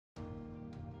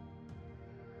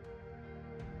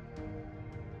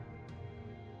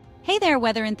Hey there,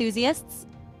 weather enthusiasts!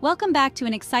 Welcome back to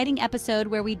an exciting episode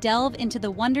where we delve into the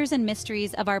wonders and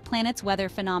mysteries of our planet's weather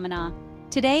phenomena.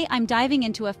 Today, I'm diving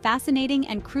into a fascinating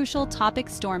and crucial topic: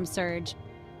 storm surge.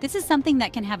 This is something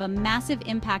that can have a massive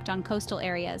impact on coastal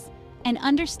areas, and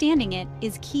understanding it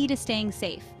is key to staying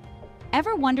safe.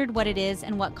 Ever wondered what it is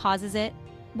and what causes it?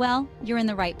 Well, you're in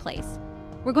the right place.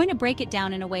 We're going to break it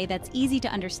down in a way that's easy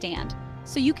to understand,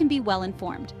 so you can be well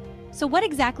informed. So what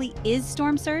exactly is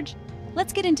storm surge?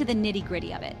 Let's get into the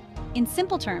nitty-gritty of it. In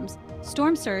simple terms,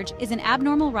 storm surge is an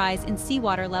abnormal rise in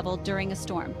seawater level during a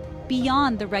storm,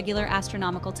 beyond the regular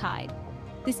astronomical tide.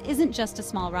 This isn't just a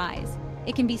small rise.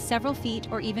 It can be several feet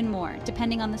or even more,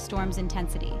 depending on the storm's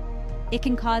intensity. It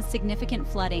can cause significant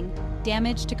flooding,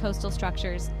 damage to coastal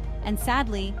structures, and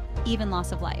sadly, even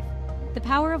loss of life. The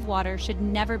power of water should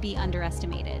never be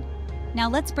underestimated. Now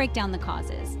let's break down the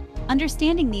causes.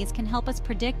 Understanding these can help us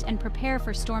predict and prepare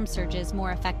for storm surges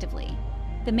more effectively.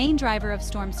 The main driver of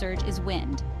storm surge is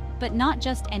wind, but not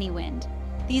just any wind.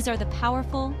 These are the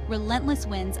powerful, relentless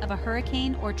winds of a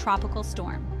hurricane or tropical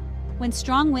storm. When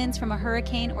strong winds from a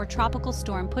hurricane or tropical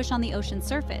storm push on the ocean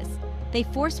surface, they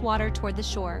force water toward the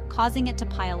shore, causing it to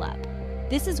pile up.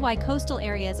 This is why coastal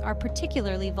areas are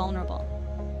particularly vulnerable.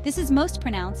 This is most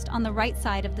pronounced on the right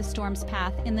side of the storm's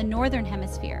path in the northern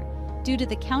hemisphere, due to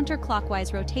the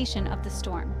counterclockwise rotation of the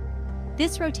storm.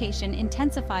 This rotation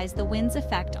intensifies the wind's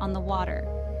effect on the water.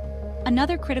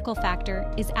 Another critical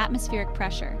factor is atmospheric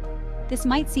pressure. This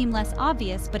might seem less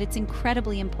obvious, but it's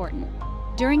incredibly important.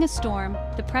 During a storm,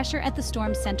 the pressure at the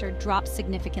storm center drops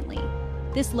significantly.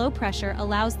 This low pressure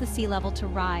allows the sea level to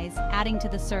rise, adding to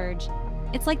the surge.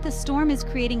 It's like the storm is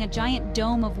creating a giant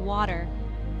dome of water.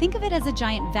 Think of it as a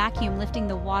giant vacuum lifting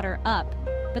the water up,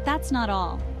 but that's not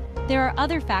all. There are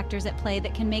other factors at play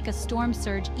that can make a storm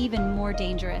surge even more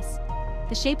dangerous.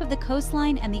 The shape of the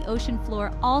coastline and the ocean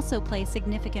floor also play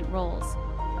significant roles.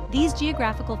 These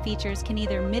geographical features can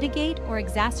either mitigate or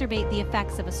exacerbate the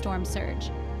effects of a storm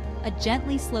surge. A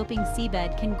gently sloping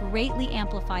seabed can greatly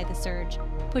amplify the surge,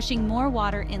 pushing more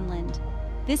water inland.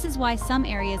 This is why some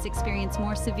areas experience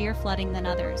more severe flooding than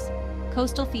others.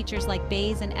 Coastal features like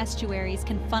bays and estuaries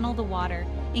can funnel the water,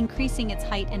 increasing its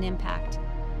height and impact.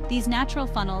 These natural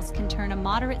funnels can turn a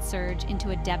moderate surge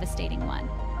into a devastating one.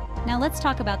 Now let's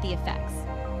talk about the effects.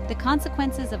 The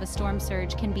consequences of a storm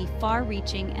surge can be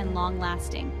far-reaching and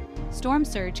long-lasting. Storm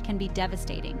surge can be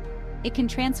devastating. It can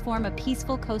transform a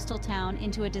peaceful coastal town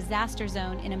into a disaster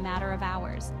zone in a matter of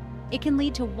hours. It can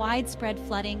lead to widespread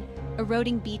flooding,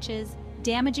 eroding beaches,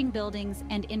 damaging buildings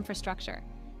and infrastructure.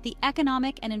 The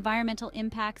economic and environmental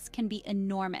impacts can be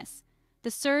enormous. The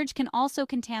surge can also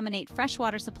contaminate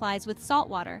freshwater supplies with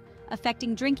saltwater,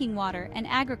 affecting drinking water and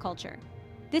agriculture.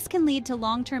 This can lead to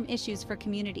long-term issues for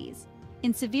communities.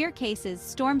 In severe cases,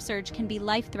 storm surge can be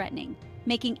life-threatening,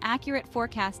 making accurate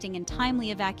forecasting and timely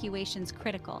evacuations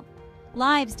critical.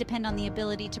 Lives depend on the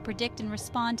ability to predict and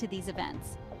respond to these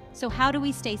events. So how do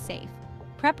we stay safe?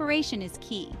 Preparation is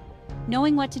key.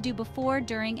 Knowing what to do before,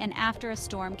 during, and after a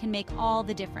storm can make all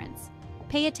the difference.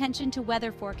 Pay attention to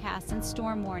weather forecasts and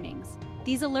storm warnings.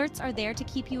 These alerts are there to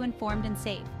keep you informed and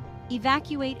safe.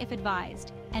 Evacuate if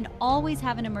advised, and always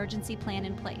have an emergency plan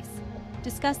in place.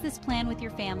 Discuss this plan with your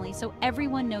family so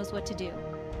everyone knows what to do.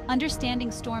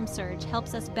 Understanding storm surge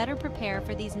helps us better prepare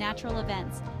for these natural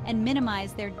events and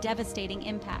minimize their devastating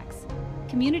impacts.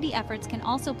 Community efforts can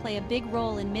also play a big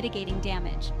role in mitigating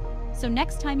damage. So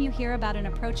next time you hear about an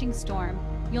approaching storm,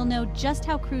 you'll know just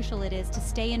how crucial it is to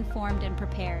stay informed and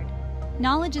prepared.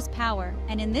 Knowledge is power,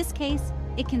 and in this case,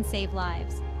 it can save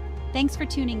lives. Thanks for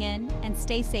tuning in, and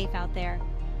stay safe out there.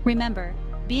 Remember,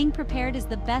 being prepared is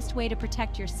the best way to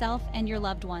protect yourself and your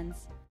loved ones.